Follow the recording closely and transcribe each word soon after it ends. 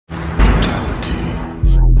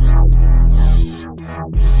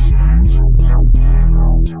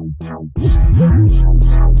Hitting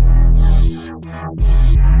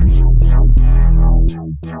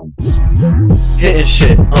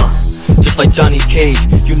shit, just like Johnny Cage.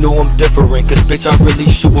 You know I'm different, cause bitch I really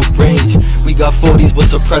shoot with range. We got 40s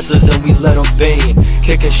with suppressors and we let them bang.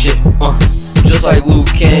 Kicking shit, just like Liu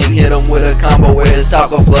Kang. Hit him with a combo where his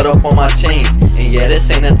taco blood up on my chains. And yeah, this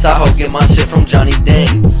ain't a Tahoe, get my shit from Johnny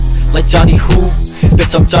Dang. Like Johnny who?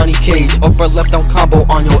 Bitch, I'm Johnny Cage. Upper left down combo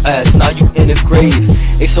on your ass, now you in the grave.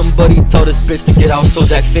 Hey, somebody tell this bitch to get out so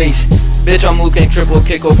that face. Bitch, I'm Liu Kang, triple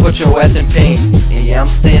kick or put your ass in pain. And yeah, I'm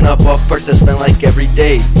staying up off perks that spend like every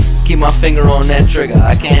day. Keep my finger on that trigger,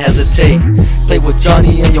 I can't hesitate. Play with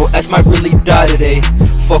Johnny and your ass might really die today.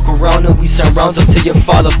 Fuck around and we send rounds up to your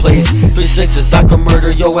father place. 3-6s, I can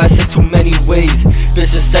murder your ass in too many ways.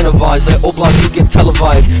 Bitch incentivized, like Oblong you get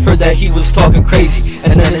televised. Heard that he was talking crazy,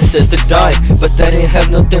 and then it says to die. But that ain't have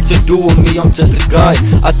nothing to do with me, I'm just a guy.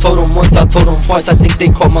 I told him once, I told him twice, I think they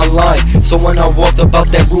caught my line. So when I walked about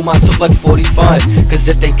that room, I took like 45. Cause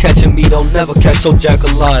if they catching me, they'll never catch so Jack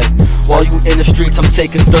alive. While you in the streets, I'm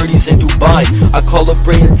taking 30s in Dubai. I call up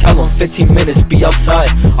Ray and tell him 15 minutes, be outside.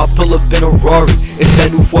 I pull up in a Rari, it's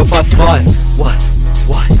that new 455. What?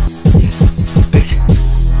 Bitch.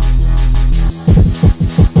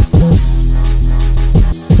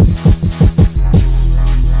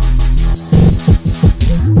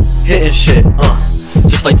 Hitting shit,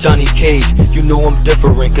 just like Johnny Cage. You know I'm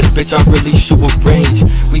different, cause bitch I really shoot with range.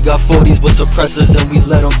 We got 40s with suppressors and we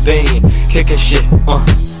let them bang. Kicking shit,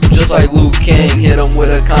 just like Liu Kang. Hit him with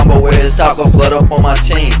a combo where his taco blood up on my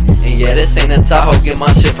chains. And yeah, this ain't a Tahoe, get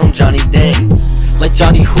my shit from Johnny Dang. Like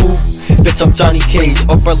Johnny who? Bitch, I'm Johnny Cage.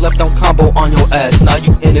 Upper left down combo on your ass, now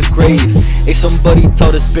you in the grave. Hey, somebody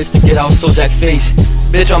tell this bitch to get out so that face.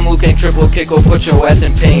 Bitch, I'm Liu Kang, triple kick or put your ass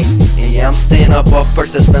in pain. And yeah, I'm staying up off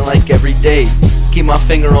perks that spend like every day. Keep my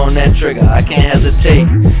finger on that trigger, I can't hesitate.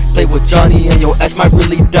 Play with Johnny and your ass might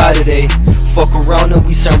really die today. Fuck around and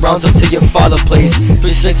we send rounds up to your father place.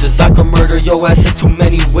 3-6s, I can murder your ass in too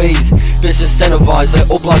many ways. Bitch incentivized, like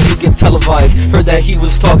Oblong you get televised. Heard that he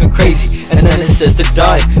was talking crazy, and then it says to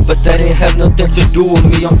die. But that ain't have nothing to do with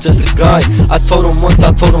me, I'm just a guy. I told him once,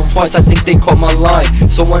 I told him twice, I think they caught my line.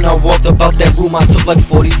 So when I walked about that room, I took like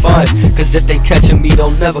 45. Cause if they catching me,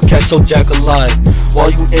 they'll never catch so Jack alive.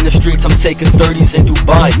 While you in the streets, I'm taking 30s in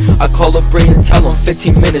Dubai. I call up Ray and tell him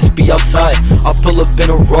 15 minutes, be outside. I pull up in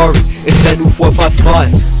a Rari, it's that new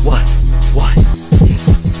 455. What?